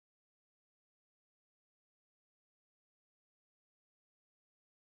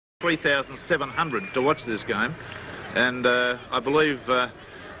3,700 to watch this game, and I believe,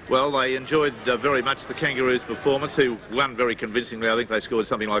 well, they enjoyed very much the Kangaroos' performance, who won very convincingly. I think they scored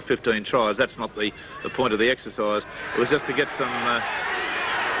something like 15 tries. That's not the point of the exercise. It was just to get some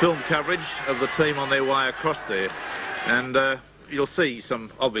film coverage of the team on their way across there, and you'll see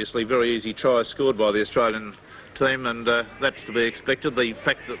some obviously very easy tries scored by the Australian team, and that's to be expected. The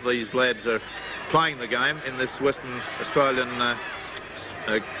fact that these lads are playing the game in this Western Australian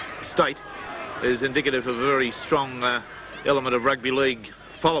state is indicative of a very strong element of rugby league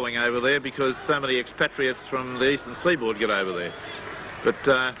following over there, because so many expatriates from the eastern seaboard get over there. But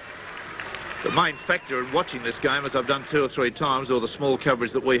the main factor in watching this game, as I've done 2 or 3 times, or the small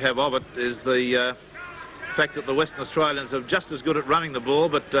coverage that we have of it, is the fact that the Western Australians are just as good at running the ball,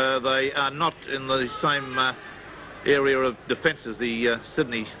 but they are not in the same area of defence as the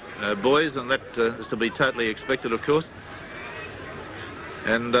Sydney boys, and that is to be totally expected, of course.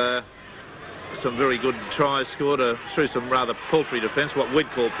 And some very good tries scored through some rather paltry defence, what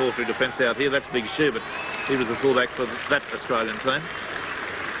we'd call paltry defence out here. That's Big Schubert. He was the fullback for that Australian team.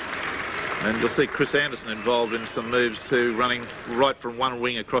 And you'll see Chris Anderson involved in some moves too, running right from one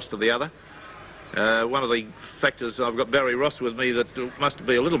wing across to the other. One of the factors, I've got Barry Ross with me, that must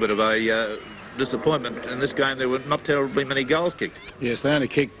be a little bit of a disappointment in this game. There were not terribly many goals kicked. Yes, they only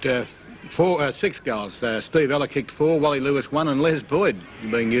kicked 6 goals. Steve Ella kicked 4, Wally Lewis 1, and Les Boyd,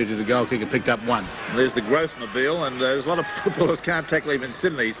 being used as a goal kicker, picked up 1. And there's the growth mobile, and there's a lot of footballers can't tackle him in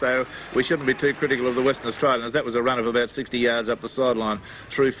Sydney, so we shouldn't be too critical of the Western Australians. That was a run of about 60 yards up the sideline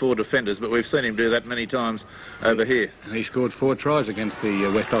through 4 defenders, but we've seen him do that many times over here. And he scored 4 tries against the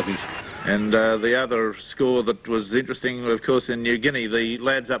West Aussies. And the other score that was interesting, of course, in New Guinea, the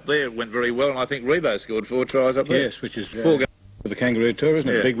lads up there went very well, and I think Rebo scored 4 tries up there. Yes, which is 4 goals for the Kangaroo tour, isn't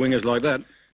it? Yeah. Big wingers like that.